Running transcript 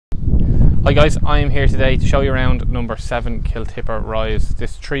Hi guys, I am here today to show you around number 7 Kiltipper Rise.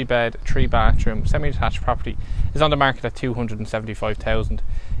 This 3-bed, 3-bathroom, semi-detached property is on the market at 275,000.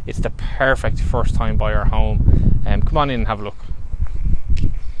 It's the perfect first time buyer home. Come on in and have a look.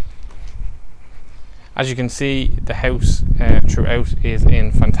 As you can see, the house throughout is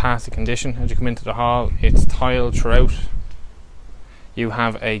in fantastic condition. As you come into the hall, it's tiled throughout. You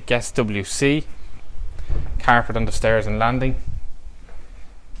have a guest WC, carpet on the stairs and landing.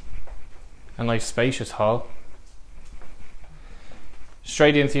 A nice spacious hall.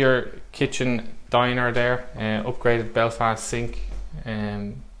 Straight into your kitchen diner there, upgraded Belfast sink.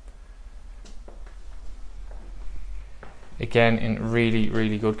 Again in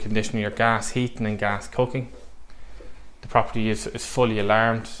really good condition. Your gas heating and gas cooking. The property is fully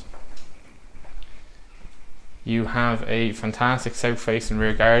alarmed. You have a fantastic south facing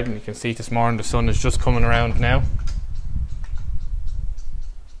rear garden. You can see this morning the sun is just coming around now.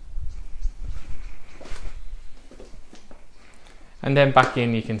 And then back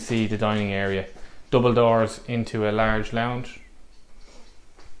in you can see the dining area. Double doors into a large lounge.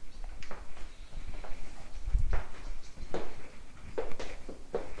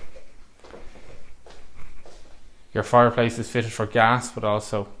 Your fireplace is fitted for gas, but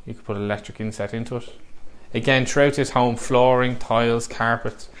also you could put an electric inset into it. Again, throughout this home, flooring, tiles,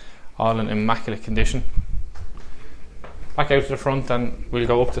 carpets, all in immaculate condition. Back out to the front and we'll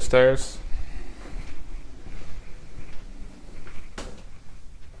go up the stairs.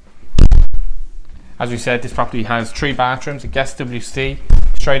 As we said, this property has 3 bathrooms, a guest WC.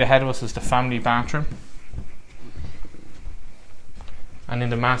 Straight ahead of us is the family bathroom. And in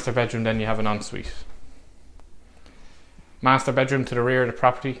the master bedroom then you have an ensuite. Master bedroom to the rear of the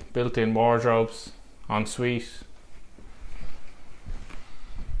property, built-in wardrobes, ensuite.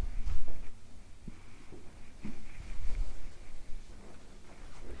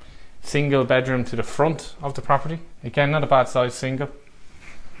 Single bedroom to the front of the property. Again, not a bad size single.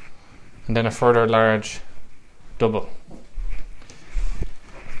 And then a further large double.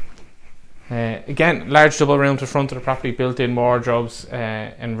 Again, large double room to the front of the property, built-in wardrobes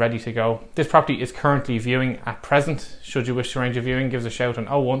and ready to go. This property is currently viewing at present. Should you wish to arrange a viewing, give us a shout on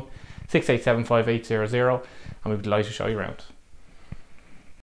 01 687 5800 and we'd be delighted to show you around.